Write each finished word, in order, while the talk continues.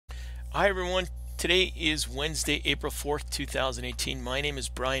Hi everyone, today is Wednesday, April 4th, 2018. My name is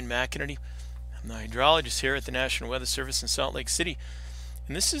Brian McInerney. I'm the hydrologist here at the National Weather Service in Salt Lake City,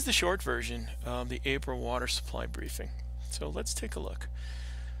 and this is the short version of the April water supply briefing. So let's take a look.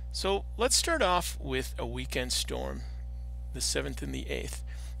 So let's start off with a weekend storm, the 7th and the 8th.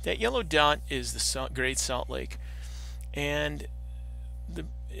 That yellow dot is the Great Salt Lake, and the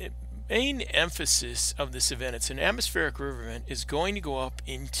main emphasis of this event, it's an atmospheric river event, is going to go up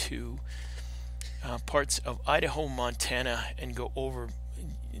into parts of Idaho, Montana, and go over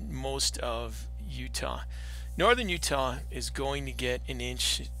most of Utah. Northern Utah is going to get an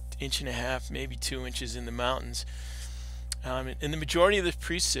inch and a half, maybe 2 inches in the mountains. And the majority of the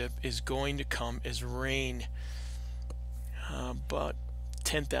precip is going to come as rain, about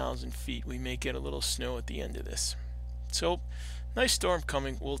 10,000 feet. We may get a little snow at the end of this. So nice storm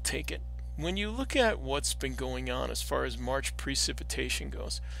coming, we'll take it. When you look at what's been going on as far as March precipitation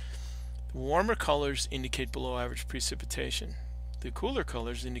goes, the warmer colors indicate below average precipitation. The cooler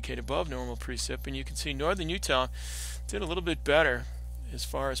colors indicate above normal precip, and you can see northern Utah did a little bit better as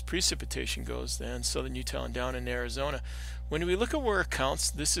far as precipitation goes than southern Utah and down in Arizona. When we look at where it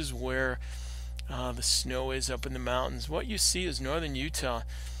counts, this is where the snow is up in the mountains. What you see is northern Utah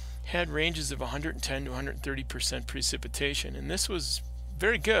had ranges of 110 to 130% precipitation, and this was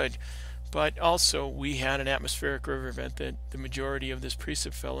very good, but also we had an atmospheric river event that the majority of this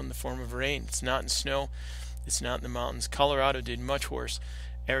precip fell in the form of rain. It's not in snow, it's not in the mountains. Colorado did much worse.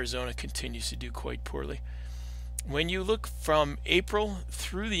 Arizona continues to do quite poorly. When you look from April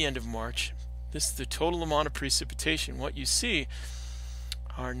through the end of March, this is the total amount of precipitation. What you see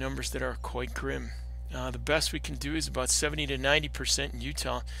are numbers that are quite grim. The best we can do is about 70 to 90% in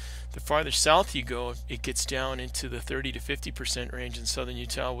Utah. The farther south you go, it gets down into the 30 to 50% range in southern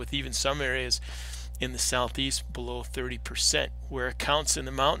Utah, with even some areas in the southeast below 30%. Where it counts in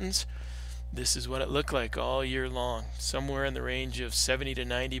the mountains, this is what it looked like all year long, somewhere in the range of 70 to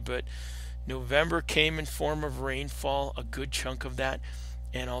 90, but November came in form of rainfall, a good chunk of that,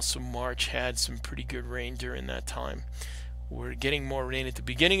 and also March had some pretty good rain during that time. We're getting more rain at the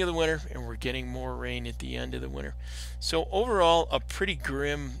beginning of the winter, and we're getting more rain at the end of the winter. So overall, a pretty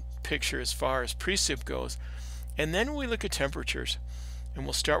grim picture as far as precip goes. And then we look at temperatures, and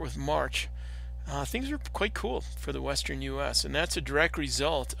we'll start with March. Things are quite cool for the western U.S., and that's a direct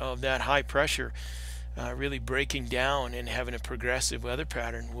result of that high pressure really breaking down and having a progressive weather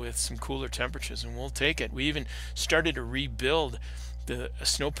pattern with some cooler temperatures, and we'll take it. We even started to rebuild the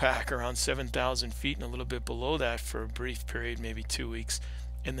snowpack around 7,000 feet and a little bit below that for a brief period, maybe 2 weeks,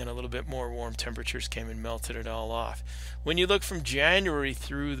 and then a little bit more warm temperatures came and melted it all off. When you look from January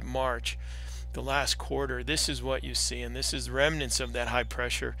through March, the last quarter, this is what you see, and this is remnants of that high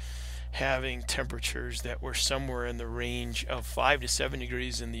pressure having temperatures that were somewhere in the range of 5 to 7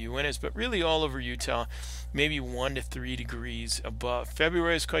 degrees in the Uintas, but really all over Utah, maybe 1 to 3 degrees above.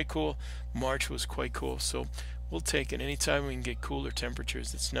 February is quite cool, March was quite cool, so we'll take it. Anytime we can get cooler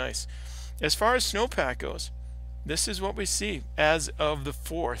temperatures, it's nice. As far as snowpack goes, this is what we see as of the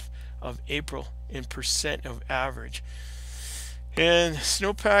 4th of April in percent of average. And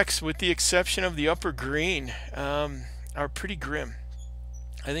snowpacks, with the exception of the upper green, are pretty grim.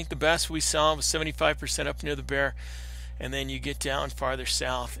 I think the best we saw was 75% up near the Bear, and then you get down farther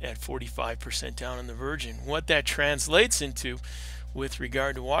south at 45% down in the Virgin. What that translates into with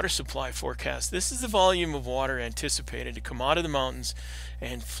regard to water supply forecast, this is the volume of water anticipated to come out of the mountains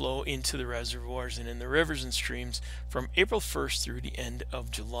and flow into the reservoirs and in the rivers and streams from April 1st through the end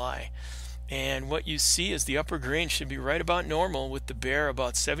of July. And what you see is the upper green should be right about normal, with the Bear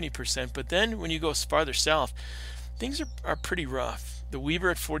about 70%, but then when you go farther south, things are pretty rough. The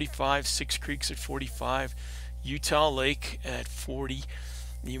Weaver at 45, Six Creeks at 45, Utah Lake at 40.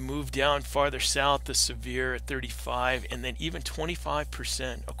 You move down farther south, the Sevier at 35, and then even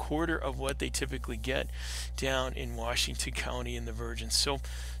 25%, a quarter of what they typically get down in Washington County and the Virgin. So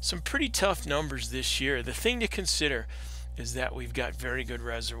some pretty tough numbers this year. The thing to consider is that we've got very good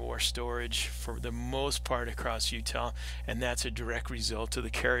reservoir storage for the most part across Utah, and that's a direct result of the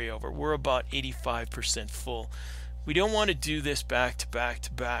carryover. We're about 85% full. We don't want to do this back to back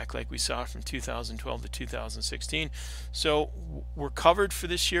to back like we saw from 2012 to 2016. So we're covered for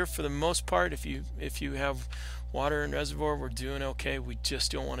this year for the most part. If you have water in reservoir, we're doing okay. We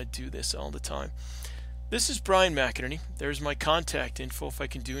just don't want to do this all the time. This is Brian McInerney. There's my contact info if I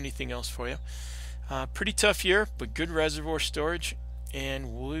can do anything else for you. Pretty tough year, but good reservoir storage,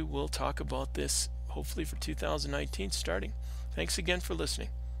 and we will talk about this hopefully for 2019 starting. Thanks again for listening.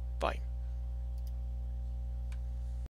 Bye.